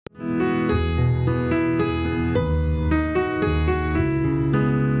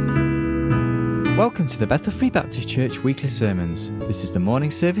Welcome to the Bethel Free Baptist Church weekly sermons. This is the morning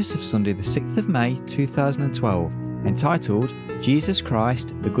service of Sunday the 6th of May 2012, entitled Jesus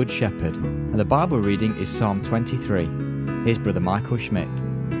Christ the Good Shepherd, and the Bible reading is Psalm 23. Here's Brother Michael Schmidt.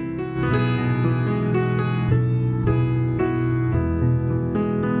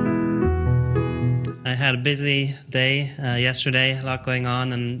 I had a busy day yesterday, a lot going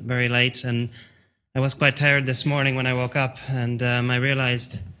on and very late, and I was quite tired this morning when I woke up, and I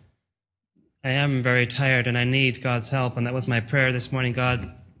realized I am very tired and I need God's help, and that was my prayer this morning.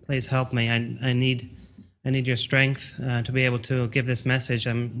 God, please help me. I need your strength to be able to give this message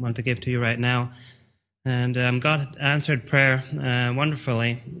I want to give to you right now. And God answered prayer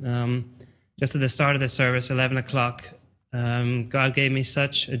wonderfully. Just at the start of the service, 11 o'clock, God gave me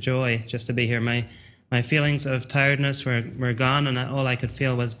such a joy just to be here. My feelings of tiredness were gone, and all I could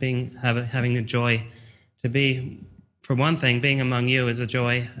feel was having the joy to be. For one thing, being among you is a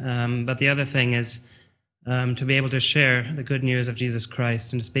joy, but the other thing is to be able to share the good news of Jesus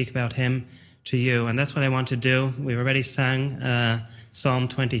Christ and to speak about Him to you, and that's what I want to do. We've already sang Psalm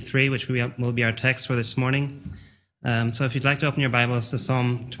 23, which will be our text for this morning. So if you'd like to open your Bibles to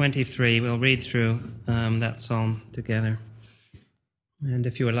Psalm 23, we'll read through that psalm together. And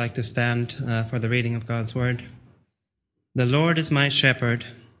if you would like to stand for the reading of God's Word. The Lord is my shepherd,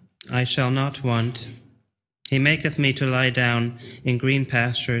 I shall not want. He maketh me to lie down in green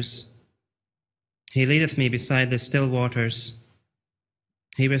pastures. He leadeth me beside the still waters.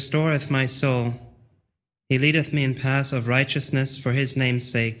 He restoreth my soul. He leadeth me in paths of righteousness for his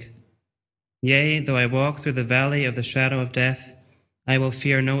name's sake. Yea, though I walk through the valley of the shadow of death, I will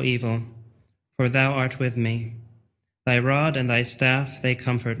fear no evil, for thou art with me. Thy rod and thy staff, they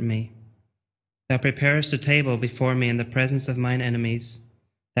comfort me. Thou preparest a table before me in the presence of mine enemies.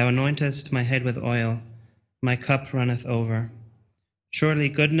 Thou anointest my head with oil. My cup runneth over. Surely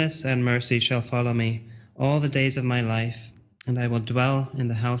goodness and mercy shall follow me all the days of my life, and I will dwell in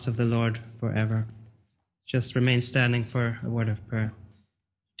the house of the Lord forever. Just remain standing for a word of prayer.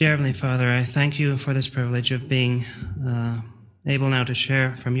 Dear Heavenly Father, I thank you for this privilege of being able now to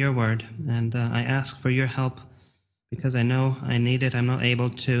share from your word, and I ask for your help because I know I need it. I'm not able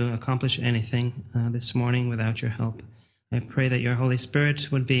to accomplish anything this morning without your help. I pray that your Holy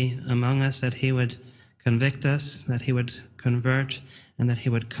Spirit would be among us, that he would convict us, that he would convert, and that he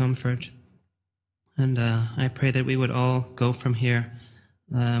would comfort. And I pray that we would all go from here,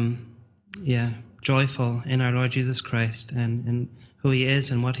 joyful in our Lord Jesus Christ and in who he is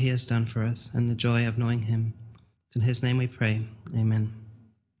and what he has done for us, and the joy of knowing him. It's in his name we pray. Amen.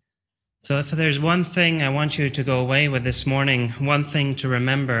 So if there's one thing I want you to go away with this morning, one thing to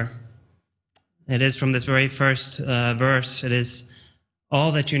remember, it is from this very first verse. It is,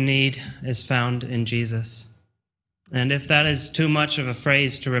 all that you need is found in Jesus. And if that is too much of a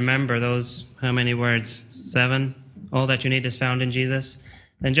phrase to remember, those, how many words? 7? All that you need is found in Jesus.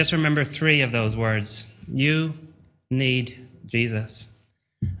 Then just remember 3 of those words. You need Jesus.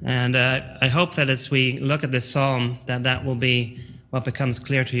 And I hope that as we look at this psalm, that will be what becomes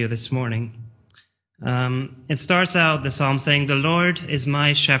clear to you this morning. It starts out, the psalm, saying, the Lord is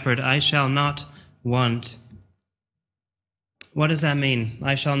my shepherd, I shall not want. What does that mean?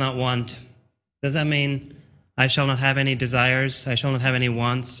 I shall not want. Does that mean I shall not have any desires? I shall not have any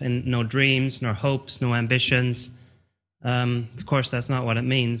wants, and no dreams, nor hopes, no ambitions? Of course, that's not what it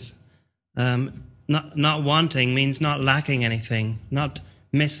means. Not wanting means not lacking anything, not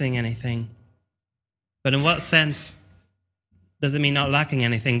missing anything. But in what sense does it mean not lacking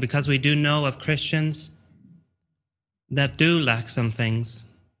anything? Because we do know of Christians that do lack some things.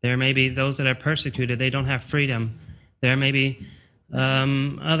 There may be those that are persecuted, they don't have freedom. There may be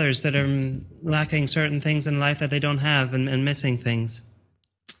others that are lacking certain things in life that they don't have and missing things.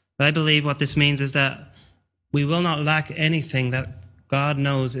 But I believe what this means is that we will not lack anything that God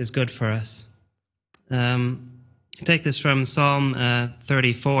knows is good for us. Take this from Psalm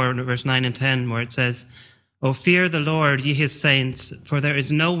 34, verse 9 and 10, where it says, O fear the Lord, ye his saints, for there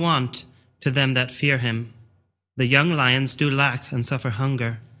is no want to them that fear him. The young lions do lack and suffer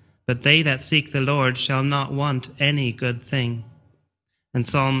hunger, but they that seek the Lord shall not want any good thing. And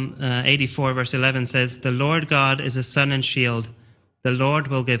Psalm 84, verse 11 says, The Lord God is a sun and shield. The Lord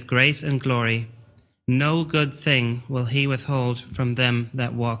will give grace and glory. No good thing will he withhold from them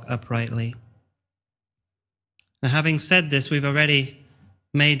that walk uprightly. Now, having said this, we've already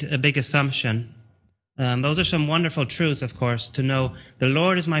made a big assumption. Those are some wonderful truths, of course, to know the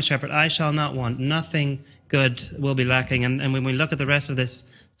Lord is my shepherd, I shall not want. Nothing good will be lacking. And when we look at the rest of this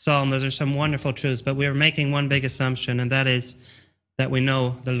psalm, those are some wonderful truths. But we're making one big assumption, and that is that we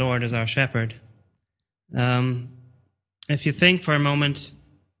know the Lord is our shepherd. If you think for a moment,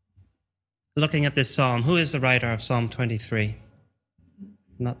 looking at this psalm, who is the writer of Psalm 23?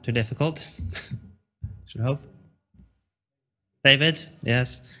 Not too difficult, should hope. David,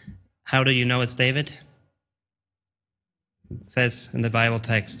 yes. How do you know it's David? It says in the Bible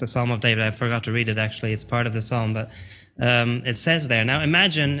text, the Psalm of David. I forgot to read it, actually. It's part of the psalm, but it says there. Now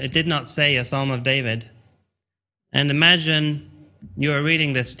imagine it did not say a Psalm of David. And imagine you are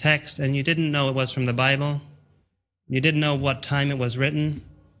reading this text and you didn't know it was from the Bible. You didn't know what time it was written.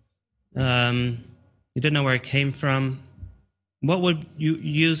 You didn't know where it came from. What would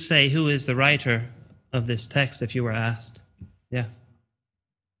you say, who is the writer of this text if you were asked? Yeah.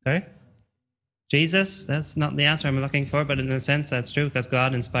 Sorry? Jesus? That's not the answer I'm looking for, but in a sense that's true because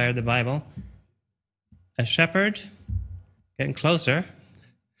God inspired the Bible. A shepherd? Getting closer.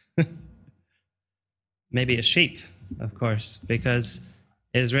 Maybe a sheep, of course, because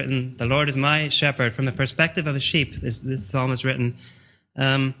it is written, the Lord is my shepherd. From the perspective of a sheep, this psalm is written.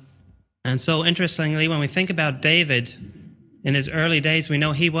 And so interestingly, when we think about David, in his early days, we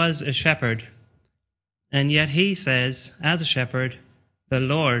know he was a shepherd. And yet he says, as a shepherd, the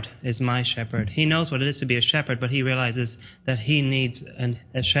Lord is my shepherd. He knows what it is to be a shepherd, but he realizes that he needs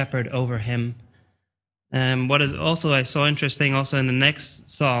a shepherd over him. What is also so interesting, also in the next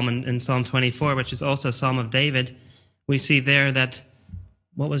psalm, in Psalm 24, which is also a psalm of David, we see there that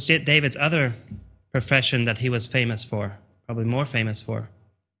what was David's other profession that he was famous for, probably more famous for,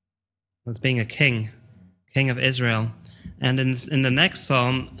 was being a king of Israel. And in the next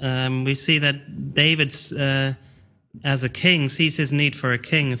psalm, we see that David's, as a king, sees his need for a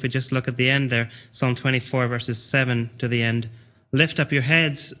king. If we just look at the end there, Psalm 24, verses 7 to the end. Lift up your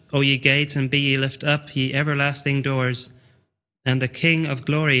heads, O ye gates, and be ye lift up, ye everlasting doors, and the King of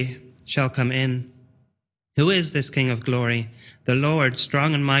glory shall come in. Who is this King of glory? The Lord,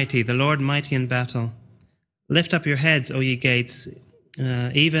 strong and mighty, the Lord mighty in battle. Lift up your heads, O ye gates,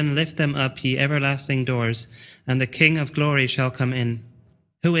 even lift them up, ye everlasting doors, and the King of glory shall come in.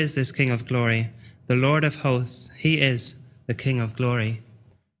 Who is this King of glory? The Lord of hosts, he is the King of glory.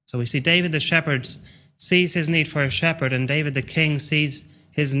 So we see David the shepherd sees his need for a shepherd, and David the king sees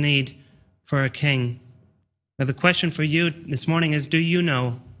his need for a king. Now the question for you this morning is, do you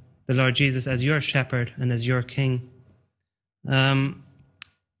know the Lord Jesus as your shepherd and as your king? An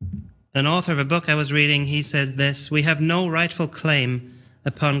author of a book I was reading, he said this: we have no rightful claim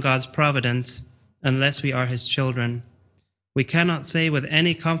upon God's providence unless we are his children. We cannot say with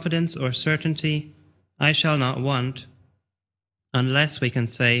any confidence or certainty, I shall not want, unless we can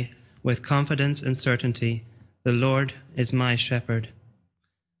say with confidence and certainty, the Lord is my shepherd.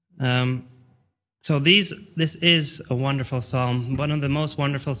 So this is a wonderful psalm, one of the most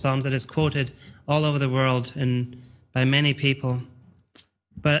wonderful psalms that is quoted all over the world and by many people.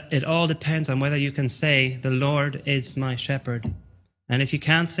 But it all depends on whether you can say, the Lord is my shepherd. And if you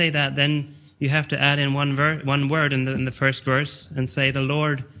can't say that, then you have to add in one word in the first verse and say, the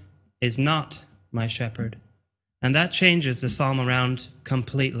Lord is not my shepherd. And that changes the psalm around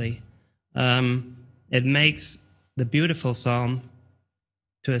completely. It makes the beautiful psalm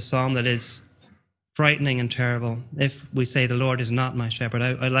to a psalm that is frightening and terrible. If we say the Lord is not my shepherd,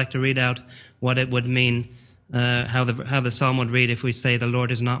 I'd like to read out what it would mean, how the psalm would read if we say the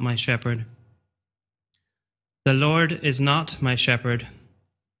Lord is not my shepherd. The Lord is not my shepherd,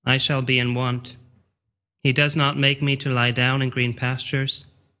 I shall be in want. He does not make me to lie down in green pastures.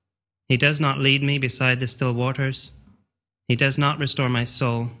 He does not lead me beside the still waters. He does not restore my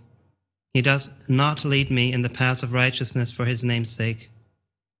soul. He does not lead me in the paths of righteousness for his name's sake.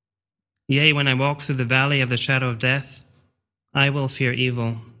 Yea, when I walk through the valley of the shadow of death, I will fear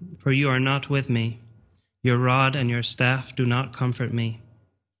evil, for you are not with me. Your rod and your staff do not comfort me.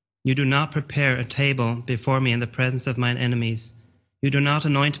 You do not prepare a table before me in the presence of mine enemies. You do not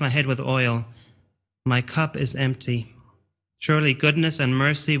anoint my head with oil. My cup is empty. Surely goodness and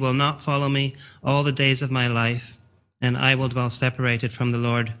mercy will not follow me all the days of my life, and I will dwell separated from the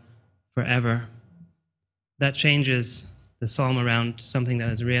Lord forever. That changes the psalm around something that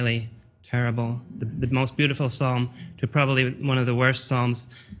is really terrible. The most beautiful psalm to probably one of the worst psalms.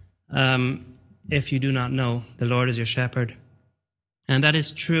 If you do not know the Lord is your shepherd. And that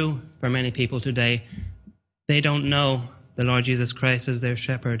is true for many people today. They don't know the Lord Jesus Christ as their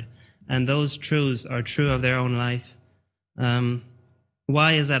shepherd. And those truths are true of their own life.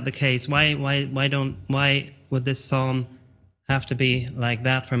 Why is that the case? Why would this psalm have to be like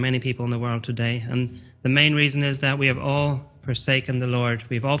that for many people in the world today? And the main reason is that we have all forsaken the Lord.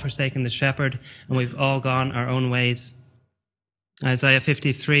 We've all forsaken the shepherd, and we've all gone our own ways. Isaiah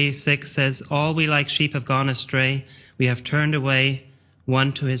 53:6 says, all we like sheep have gone astray. We have turned away,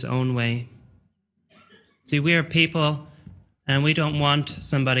 one to his own way. See, we are people and we don't want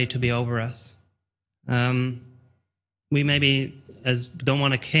somebody to be over us. We maybe don't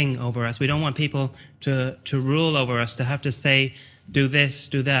want a king over us. We don't want people to rule over us, to have to say, do this,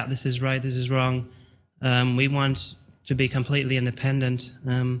 do that, this is right, this is wrong. We want to be completely independent.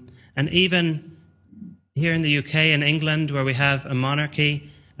 And even here in the UK and England, where we have a monarchy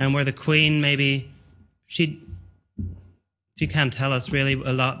and where the Queen maybe, she can't tell us really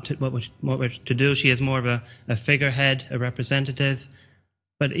a lot what we're to do. She is more of a figurehead, a representative.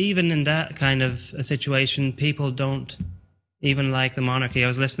 But even in that kind of a situation, people don't even like the monarchy. I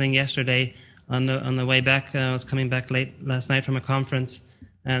was listening yesterday on the way back. I was coming back late last night from a conference,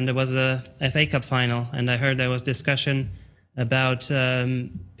 and there was a FA Cup final, and I heard there was discussion about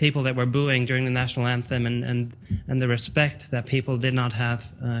people that were booing during the national anthem and the respect that people did not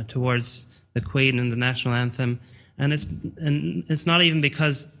have towards the Queen and the national anthem. And it's not even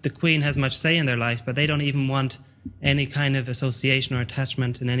because the Queen has much say in their life, but they don't even want any kind of association or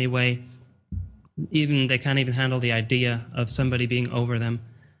attachment in any way. Even they can't even handle the idea of somebody being over them.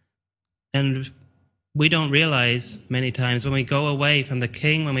 And we don't realize many times when we go away from the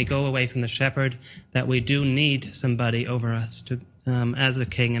king, when we go away from the shepherd, that we do need somebody over us as a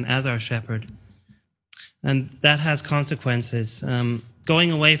king and as our shepherd. And that has consequences.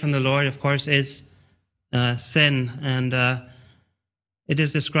 Going away from the Lord, of course, is sin. And it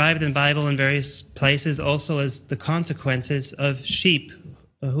is described in the Bible in various places also as the consequences of sheep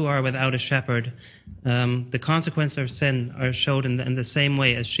who are without a shepherd. The consequences of sin are showed in the same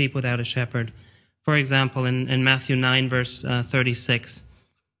way as sheep without a shepherd. For example, in Matthew 9, verse 36,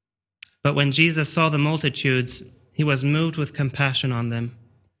 "But when Jesus saw the multitudes, he was moved with compassion on them,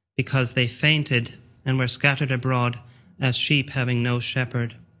 because they fainted and were scattered abroad as sheep having no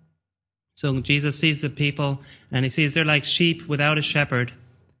shepherd." So Jesus sees the people, and he sees they're like sheep without a shepherd.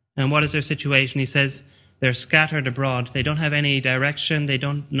 And what is their situation? He says they're scattered abroad. They don't have any direction. They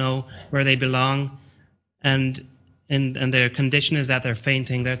don't know where they belong. And their condition is that they're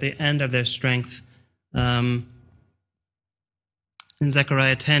fainting. They're at the end of their strength. In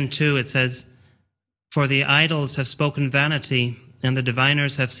Zechariah 10:2, it says, "For the idols have spoken vanity, and the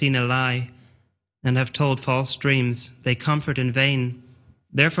diviners have seen a lie, and have told false dreams. They comfort in vain.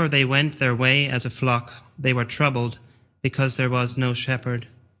 Therefore they went their way as a flock. They were troubled, because there was no shepherd."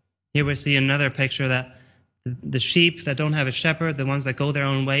 Here we see another picture that the sheep that don't have a shepherd, the ones that go their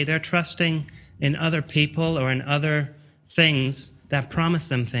own way, they're trusting in other people or in other things that promise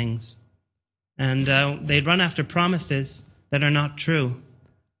them things. And they run after promises that are not true.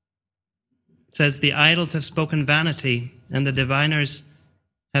 It says, "The idols have spoken vanity, and the diviners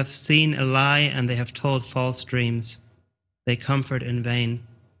have seen a lie, and they have told false dreams. They comfort in vain."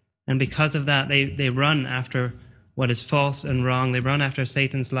 And because of that, they run after what is false and wrong. They run after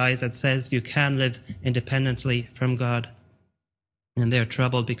Satan's lies that says you can live independently from God. And they're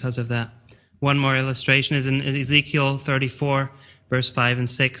troubled because of that. One more illustration is in Ezekiel 34, verse 5 and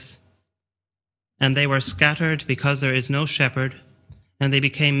 6. "And they were scattered because there is no shepherd, and they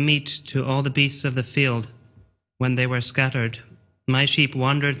became meat to all the beasts of the field when they were scattered. My sheep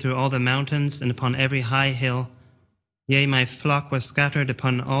wandered through all the mountains and upon every high hill. Yea, my flock was scattered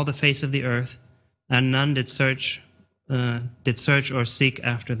upon all the face of the earth, and none did search or seek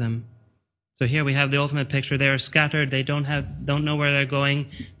after them." So here we have the ultimate picture. They are scattered. They don't know where they're going,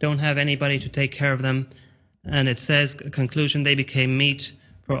 don't have anybody to take care of them. And it says, conclusion, they became meat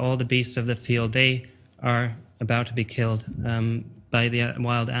for all the beasts of the field. They are about to be killed by the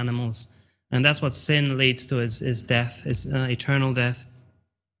wild animals. And that's what sin leads to, is death, is eternal death.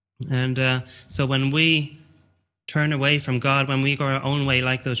 And so when we turn away from God, when we go our own way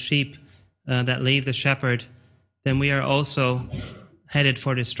like those sheep that leave the shepherd, then we are also headed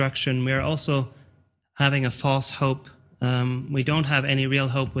for destruction. We are also having a false hope. We don't have any real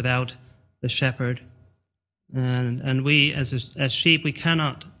hope without the shepherd. And we, as sheep, we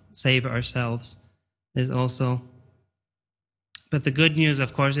cannot save ourselves. But the good news,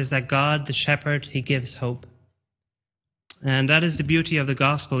 of course, is that God, the shepherd, he gives hope. And that is the beauty of the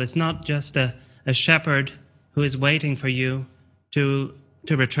gospel. It's not just a shepherd who is waiting for you to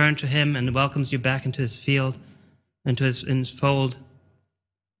return to him and welcomes you back into his field and to his fold.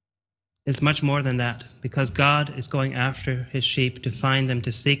 It's much more than that, because God is going after his sheep to find them,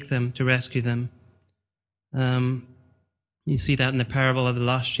 to seek them, to rescue them. You see that in the parable of the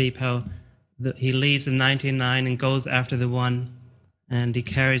lost sheep, how he leaves the 99 and goes after the one, and he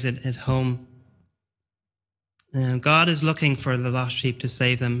carries it home. And God is looking for the lost sheep to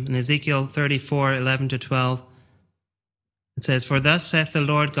save them. In Ezekiel 34, 11-12, it says, "For thus saith the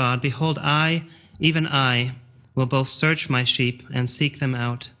Lord God, Behold, I, even I, will both search my sheep and seek them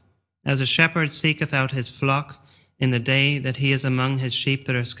out. As a shepherd seeketh out his flock in the day that he is among his sheep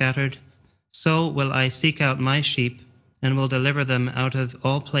that are scattered, so will I seek out my sheep and will deliver them out of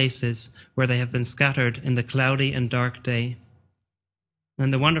all places where they have been scattered in the cloudy and dark day.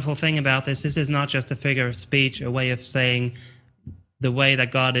 And the wonderful thing about this is not just a figure of speech, a way of saying the way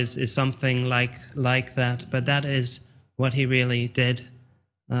that God is something like that, but that is what he really did.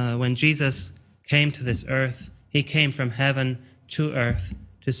 When Jesus came to this earth, he came from heaven to earth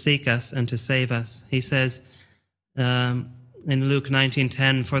to seek us and to save us. He says in Luke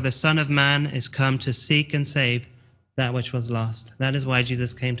 19:10, "For the Son of Man is come to seek and save that which was lost." That is why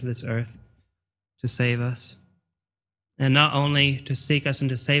Jesus came to this earth, to save us. And not only to seek us and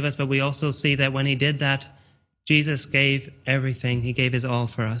to save us, but we also see that when he did that, Jesus gave everything. He gave his all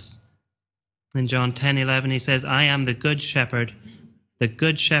for us. In John 10:11, he says, "I am the good shepherd. The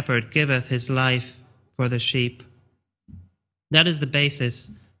good shepherd giveth his life for the sheep." That is the basis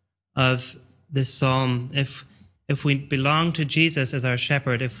of this psalm. If we belong to Jesus as our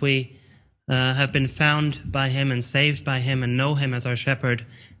shepherd, if we have been found by him and saved by him and know him as our shepherd,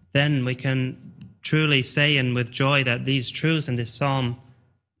 then we can truly say, and with joy, that these truths in this psalm,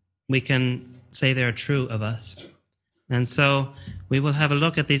 we can say they are true of us. And so we will have a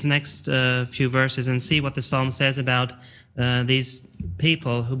look at these next few verses and see what the psalm says about these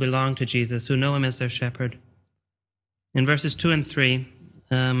people who belong to Jesus, who know him as their shepherd. In verses 2 and 3,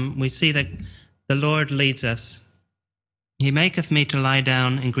 we see that the Lord leads us. "He maketh me to lie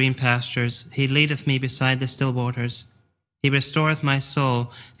down in green pastures. He leadeth me beside the still waters. He restoreth my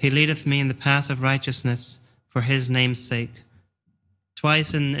soul. He leadeth me in the paths of righteousness for his name's sake."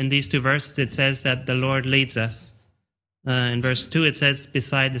 Twice in these two verses it says that the Lord leads us. In verse 2 it says,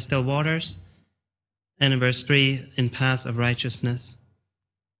 "beside the still waters." And in verse 3, "in paths of righteousness."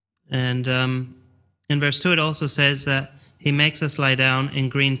 And in verse 2 it also says that he makes us lie down in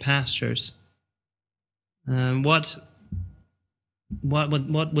green pastures. What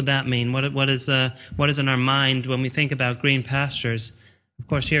would that mean? What is in our mind when we think about green pastures? Of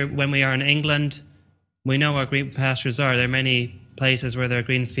course, here when we are in England, we know what green pastures are. There are many places where there are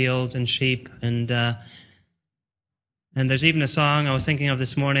green fields and sheep, and there's even a song I was thinking of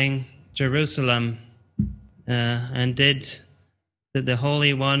this morning, Jerusalem, and did the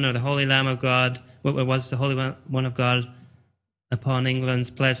Holy One or the Holy Lamb of God, what was the Holy One of God upon England's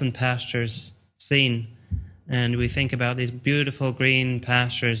pleasant pastures seen? And we think about these beautiful green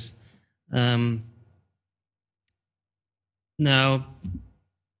pastures. Now,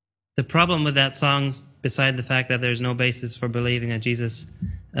 the problem with that song, beside the fact that there's no basis for believing that Jesus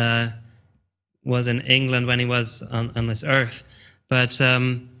was in England when he was on this earth, but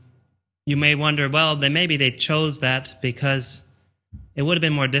you may wonder, well, maybe they chose that because it would have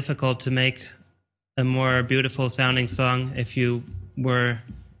been more difficult to make a more beautiful sounding song if you were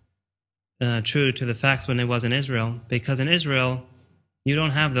true to the facts when it was in Israel, because in Israel you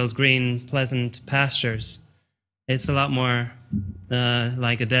don't have those green pleasant pastures. It's a lot more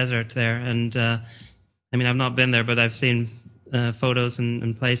like a desert there, and I mean, I've not been there, but I've seen photos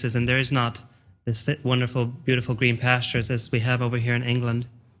and places, and there is not this wonderful beautiful green pastures as we have over here in England.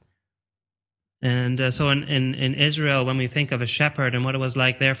 And so in Israel, when we think of a shepherd and what it was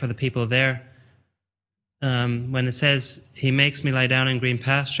like there for the people there, when it says he makes me lie down in green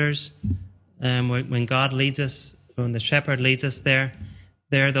pastures, when God leads us, when the shepherd leads us there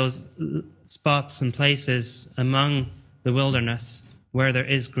are those spots and places among the wilderness where there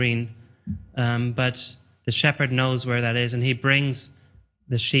is green, but the shepherd knows where that is, and he brings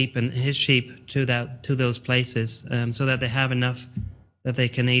the sheep and his sheep to those places, so that they have enough that they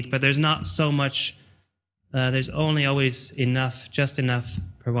can eat. But there's not so much, there's only always enough, just enough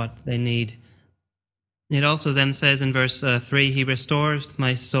for what they need. It also then says in verse 3, he restores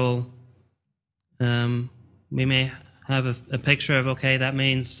my soul. We may have a picture of, okay, that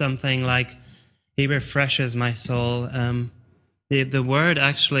means something like he refreshes my soul. The word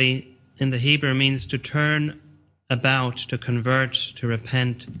actually in the Hebrew means to turn about, to convert, to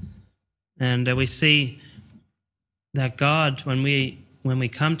repent. And we see that God, when we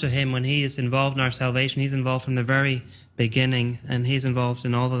come to him, when he is involved in our salvation, he's involved from the very beginning, and he's involved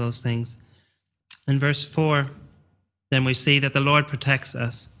in all of those things. In verse 4, then we see that the Lord protects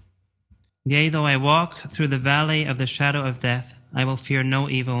us. Yea, though I walk through the valley of the shadow of death, I will fear no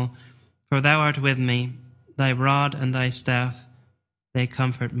evil, for thou art with me. Thy rod and thy staff, they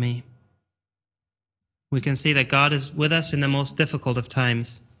comfort me. We can see that God is with us in the most difficult of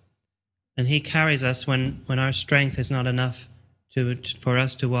times, and he carries us when our strength is not enough for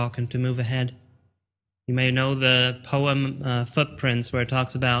us to walk and to move ahead. You may know the poem Footprints, where it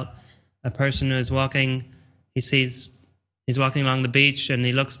talks about a person who is walking, he sees he's walking along the beach and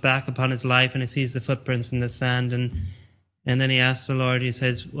he looks back upon his life and he sees the footprints in the sand, and then he asks the Lord, he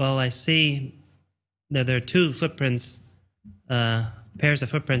says, well, I see that there are two footprints, pairs of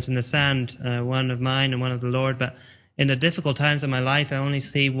footprints in the sand, one of mine and one of the Lord, but in the difficult times of my life, I only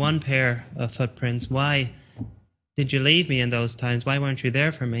see one pair of footprints. Why did you leave me in those times? Why weren't you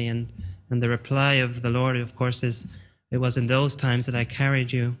there for me? And the reply of the Lord, of course, is, it was in those times that I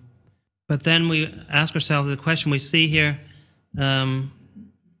carried you. But then we ask ourselves the question we see here, though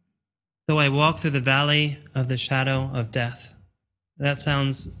I walk through the valley of the shadow of death. That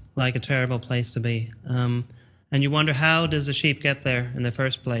sounds like a terrible place to be. And you wonder, how does a sheep get there in the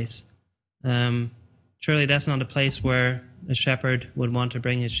first place? Surely that's not a place where a shepherd would want to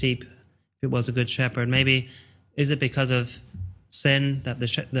bring his sheep if it was a good shepherd. Maybe, is it because of sin that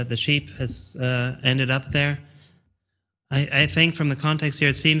the sheep has ended up there? I think from the context here,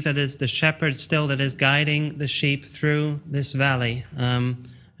 it seems that it's the shepherd still that is guiding the sheep through this valley. And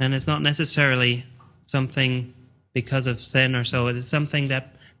it's not necessarily something because of sin or so. It is something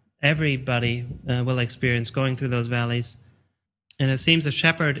that everybody will experience going through those valleys. And it seems the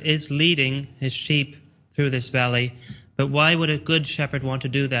shepherd is leading his sheep through this valley. But why would a good shepherd want to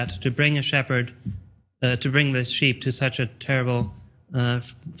do that? To bring a shepherd, to bring the sheep to such a terrible,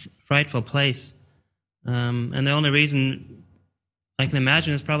 frightful place? And the only reason I can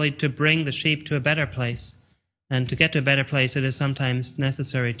imagine is probably to bring the sheep to a better place. And to get to a better place, it is sometimes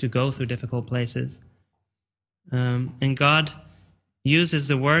necessary to go through difficult places. And God uses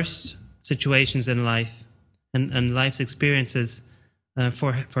the worst situations in life and life's experiences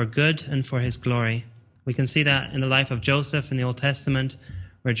for good and for his glory. We can see that in the life of Joseph in the Old Testament,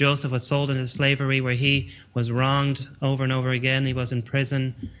 where Joseph was sold into slavery, where he was wronged over and over again. He was in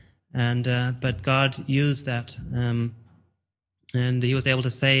prison, but God used that. And he was able to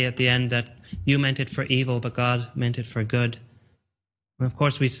say at the end that you meant it for evil, but God meant it for good. And of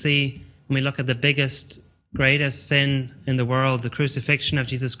course, we see, when we look at the biggest, greatest sin in the world, the crucifixion of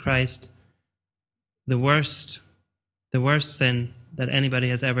Jesus Christ, the worst sin that anybody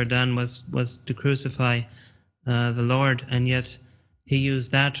has ever done was to crucify the Lord, and yet he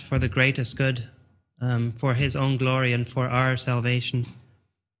used that for the greatest good, for his own glory and for our salvation.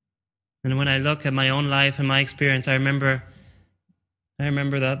 And when I look at my own life and my experience, I remember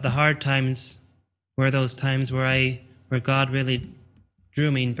that the hard times were those times where God really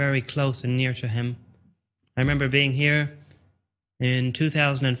drew me very close and near to him. I remember being here in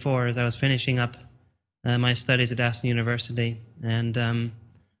 2004 as I was finishing up my studies at Aston University, and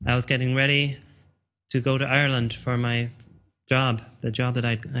I was getting ready to go to Ireland for my job, the job that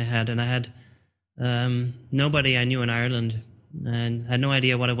I had, and I had nobody I knew in Ireland, and had no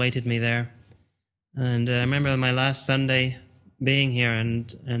idea what awaited me there. And I remember my last Sunday being here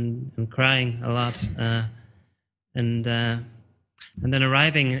and crying a lot, and then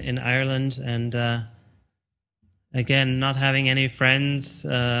arriving in Ireland, and again, not having any friends,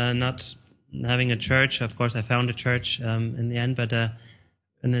 not having a church. Of course, I found a church in the end, but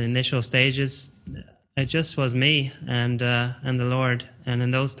in the initial stages, it just was me and the Lord. And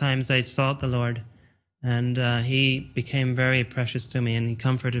in those times, I sought the Lord, and he became very precious to me, and he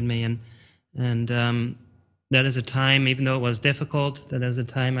comforted me. And that is a time, even though it was difficult, that is a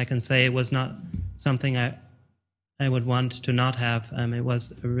time I can say it was not something I would want to not have. It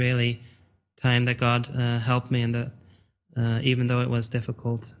was a really time that God helped me, and even though it was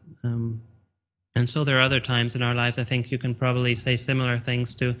difficult. And so there are other times in our lives, I think you can probably say similar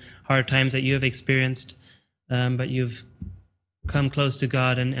things to hard times that you have experienced, but you've come close to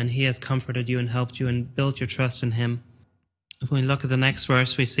God, and he has comforted you and helped you and built your trust in him. If we look at the next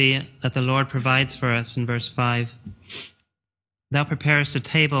verse, we see that the Lord provides for us in verse 5. Thou preparest a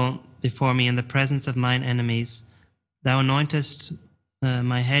table before me in the presence of mine enemies. Thou anointest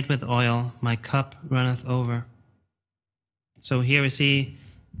my head with oil, my cup runneth over. So here we see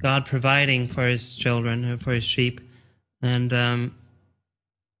God providing for his children, for his sheep. And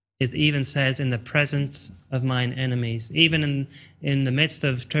it even says, in the presence of mine enemies. Even in the midst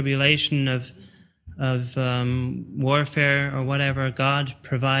of tribulation, of warfare or whatever, God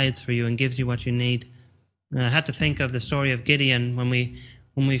provides for you and gives you what you need. I had to think of the story of Gideon. When we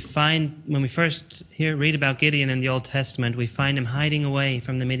first read about Gideon in the Old Testament, we find him hiding away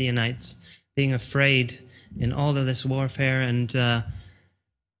from the Midianites, being afraid in all of this warfare, and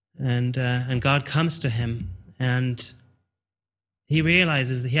God comes to him, and he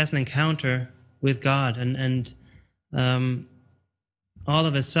realizes that he has an encounter with God, and all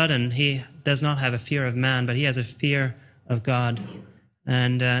of a sudden he does not have a fear of man, but he has a fear of God.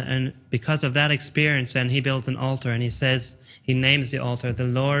 And because of that experience, and he builds an altar, and he names the altar, the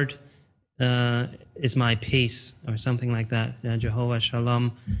Lord is my peace, or something like that, Jehovah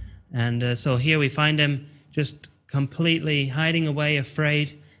Shalom. And so here we find him just completely hiding away,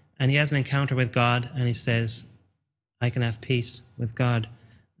 afraid, and he has an encounter with God, and he says, I can have peace with God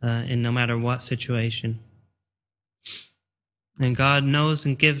in no matter what situation. And God knows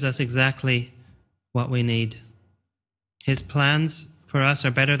and gives us exactly what we need. His plans for us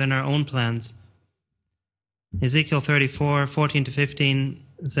are better than our own plans. Ezekiel 34:14-15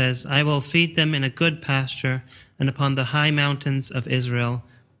 says, I will feed them in a good pasture, and upon the high mountains of Israel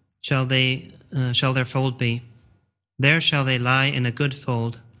shall their fold be. There shall they lie in a good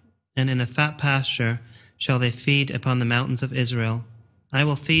fold, and in a fat pasture shall they feed upon the mountains of Israel. I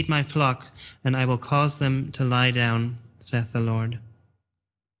will feed my flock, and I will cause them to lie down, saith the Lord.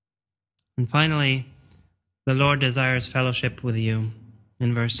 And finally, the Lord desires fellowship with you,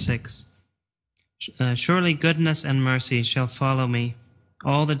 in verse 6. Surely goodness and mercy shall follow me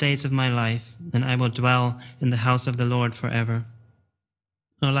all the days of my life, and I will dwell in the house of the Lord forever.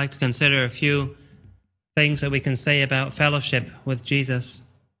 I'd like to consider a few things that we can say about fellowship with Jesus.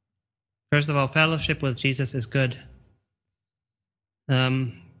 First of all, fellowship with Jesus is good.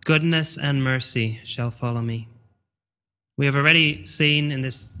 Goodness and mercy shall follow me. We have already seen in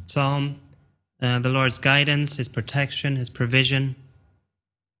this psalm the Lord's guidance, his protection, his provision.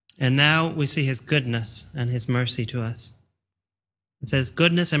 And now we see his goodness and his mercy to us. It says,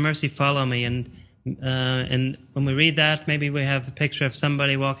 goodness and mercy follow me. And when we read that, maybe we have a picture of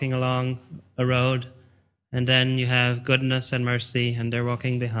somebody walking along a road, and then you have goodness and mercy, and they're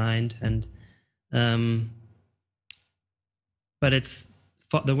walking behind. But it's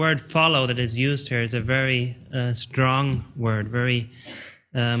the word follow that is used here is a very strong word. When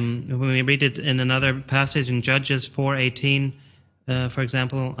we read it in another passage in Judges 4:18, for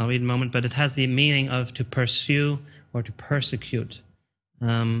example, I'll read in a moment, but it has the meaning of to pursue or to persecute.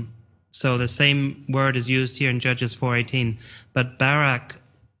 So the same word is used here in Judges 4:18. But Barak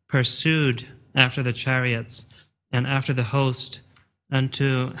pursued after the chariots and after the host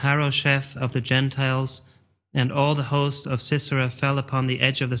unto Harosheth of the Gentiles, and all the host of Sisera fell upon the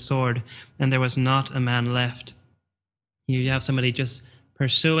edge of the sword, and there was not a man left. You have somebody just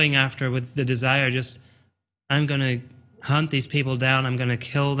pursuing after with the desire, I'm going to hunt these people down, I'm going to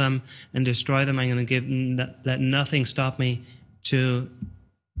kill them and destroy them, I'm going to let nothing stop me to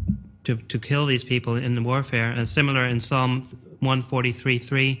kill these people in the warfare. And similar in Psalm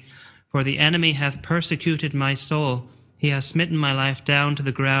 143:3, for the enemy hath persecuted my soul, he hath smitten my life down to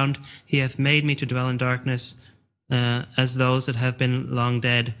the ground, he hath made me to dwell in darkness, as those that have been long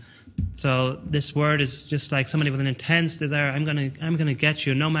dead. So this word is just like somebody with an intense desire. I'm going to get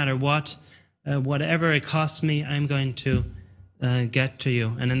you no matter what, whatever it costs me. I'm going to get to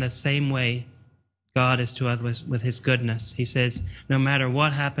you. And in the same way, God is to us with his goodness. He says, no matter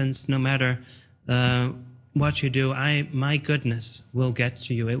what happens, no matter what you do, my goodness will get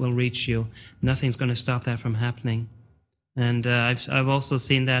to you. It will reach you. Nothing's going to stop that from happening. And I've also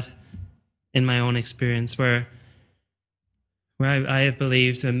seen that in my own experience, where I have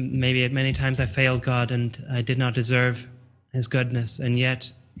believed, and maybe at many times I failed God and I did not deserve his goodness, and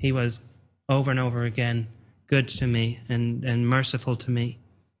yet he was over and over again good to me and merciful to me.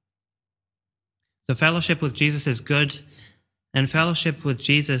 So fellowship with Jesus is good, and fellowship with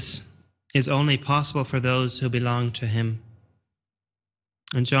Jesus is only possible for those who belong to him.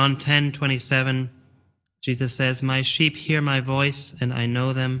 In John 10:27, Jesus says, my sheep hear my voice, and I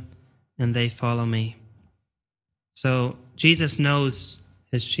know them, and they follow me. So Jesus knows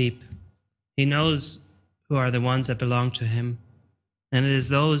his sheep. He knows who are the ones that belong to him. And it is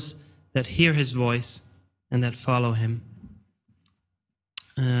those that hear his voice and that follow him.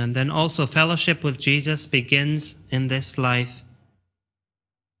 And then also fellowship with Jesus begins in this life.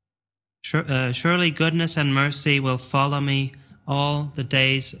 Surely goodness and mercy will follow me all the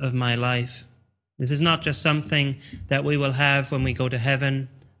days of my life. This is not just something that we will have when we go to heaven.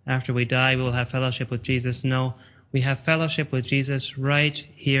 After we die, we will have fellowship with Jesus. No, we have fellowship with Jesus right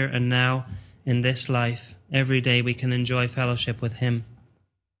here and now in this life. Every day we can enjoy fellowship with him.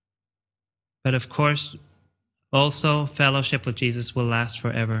 But of course, also fellowship with Jesus will last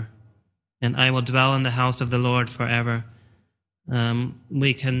forever. And I will dwell in the house of the Lord forever.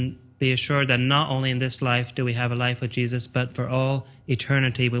 We can be assured that not only in this life do we have a life with Jesus, but for all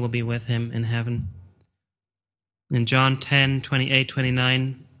eternity we will be with him in heaven. In John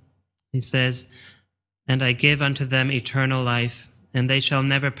 10:28-29, he says, and I give unto them eternal life, and they shall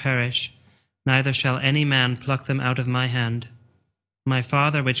never perish, neither shall any man pluck them out of my hand. My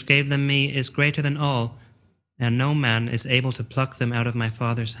Father which gave them me is greater than all, and no man is able to pluck them out of my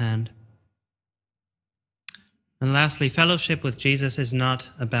Father's hand. And lastly, fellowship with Jesus is not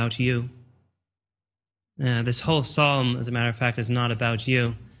about you. This whole psalm, as a matter of fact, is not about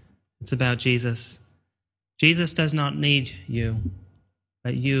you. It's about Jesus. Jesus does not need you,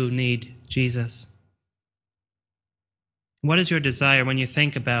 but you need Jesus. What is your desire when you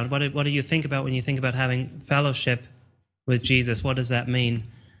think about, what do you think about when you think about having fellowship with Jesus? What does that mean?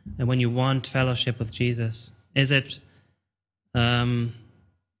 And when you want fellowship with Jesus, is it,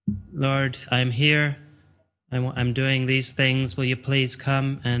 Lord, I'm here, I'm doing these things, will you please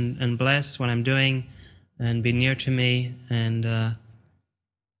come and bless what I'm doing and be near to me? And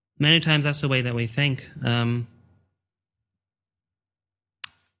many times that's the way that we think.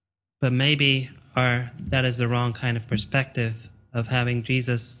 But maybe that is the wrong kind of perspective of having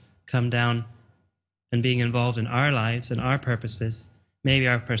Jesus come down and being involved in our lives and our purposes. Maybe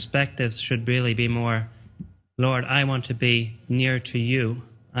our perspectives should really be more, Lord, I want to be near to you.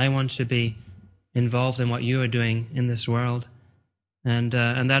 I want to be involved in what you are doing in this world. And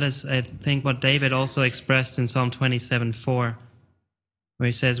that is, I think, what David also expressed in Psalm 27:4, where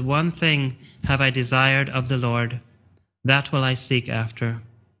he says, "One thing have I desired of the Lord, that will I seek after,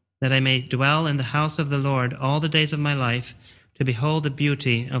 that I may dwell in the house of the Lord all the days of my life, to behold the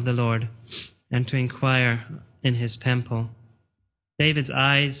beauty of the Lord, and to inquire in his temple."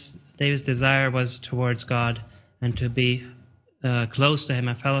 David's desire was towards God, and to be close to him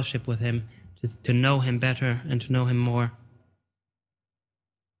and fellowship with him, to know him better and to know him more.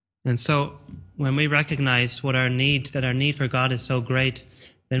 And so when we recognize that our need for God is so great,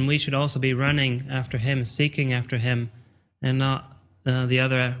 then we should also be running after him, seeking after him, and not the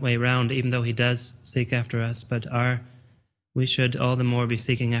other way around, even though he does seek after us. But we should all the more be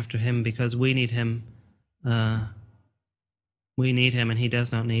seeking after him, because we need him. We need him, and he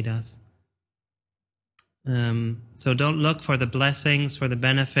does not need us. So don't look for the blessings, for the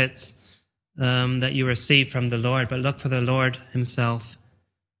benefits that you receive from the Lord, but look for the Lord himself.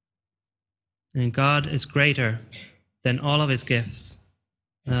 And God is greater than all of his gifts.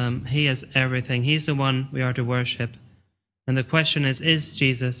 He is everything. He's the one we are to worship. And the question is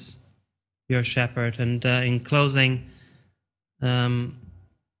Jesus your shepherd? And in closing,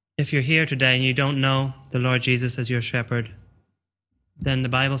 if you're here today and you don't know the Lord Jesus as your shepherd, then the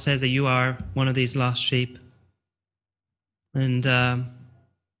Bible says that you are one of these lost sheep. And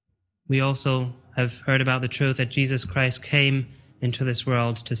we also have heard about the truth that Jesus Christ came into this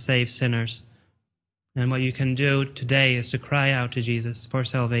world to save sinners. And what you can do today is to cry out to Jesus for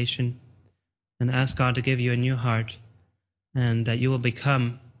salvation and ask God to give you a new heart, and that you will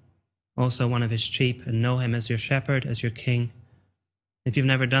become also one of his sheep and know him as your shepherd, as your king. If you've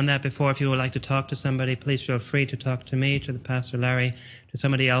never done that before, if you would like to talk to somebody, please feel free to talk to me, to the Pastor Larry, to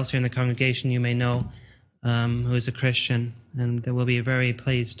somebody else here in the congregation you may know who is a Christian, and they will be very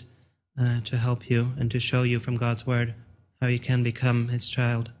pleased to help you and to show you from God's word how you can become his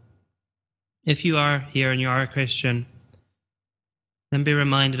child. If you are here and you are a Christian, then be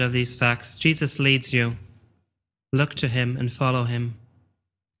reminded of these facts. Jesus leads you. Look to him and follow him.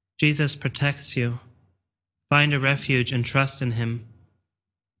 Jesus protects you. Find a refuge and trust in him.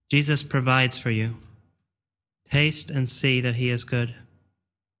 Jesus provides for you. Taste and see that he is good.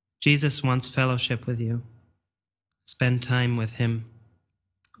 Jesus wants fellowship with you. Spend time with him.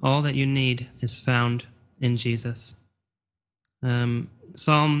 All that you need is found in Jesus.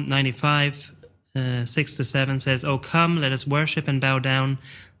 Psalm 95, 6-7 says, "O come, let us worship and bow down.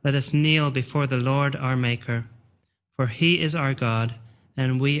 Let us kneel before the Lord our Maker. For he is our God,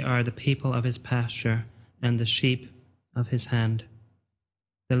 and we are the people of his pasture and the sheep of his hand."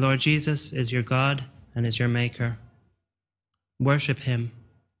 The Lord Jesus is your God and is your Maker. Worship him.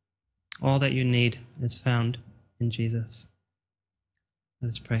 All that you need is found in Jesus.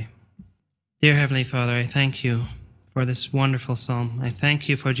 Let us pray. Dear Heavenly Father, I thank you for this wonderful psalm. I thank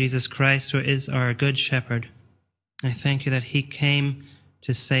you for Jesus Christ, who is our good shepherd. I thank you that he came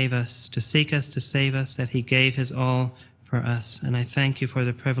to save us, to seek us, to save us, that he gave his all for us. And I thank you for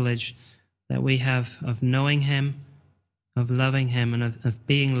the privilege that we have of knowing him, of loving him, and of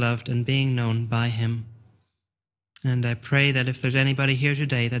being loved and being known by him. And I pray that if there's anybody here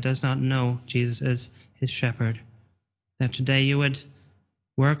today that does not know Jesus as his shepherd, that today you would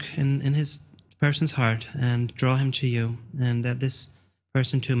work in his person's heart and draw him to you, and that this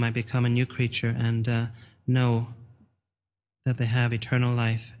person too might become a new creature and know that they have eternal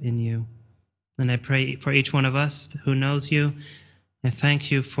life in you. And I pray for each one of us who knows you. I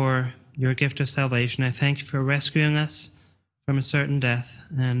thank you for your gift of salvation. I thank you for rescuing us from a certain death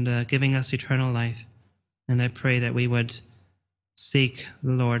and giving us eternal life. And I pray that we would seek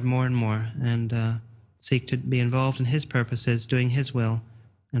the Lord more and more and seek to be involved in his purposes, doing his will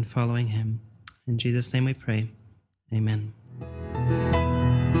and following him. In Jesus' name we pray. Amen.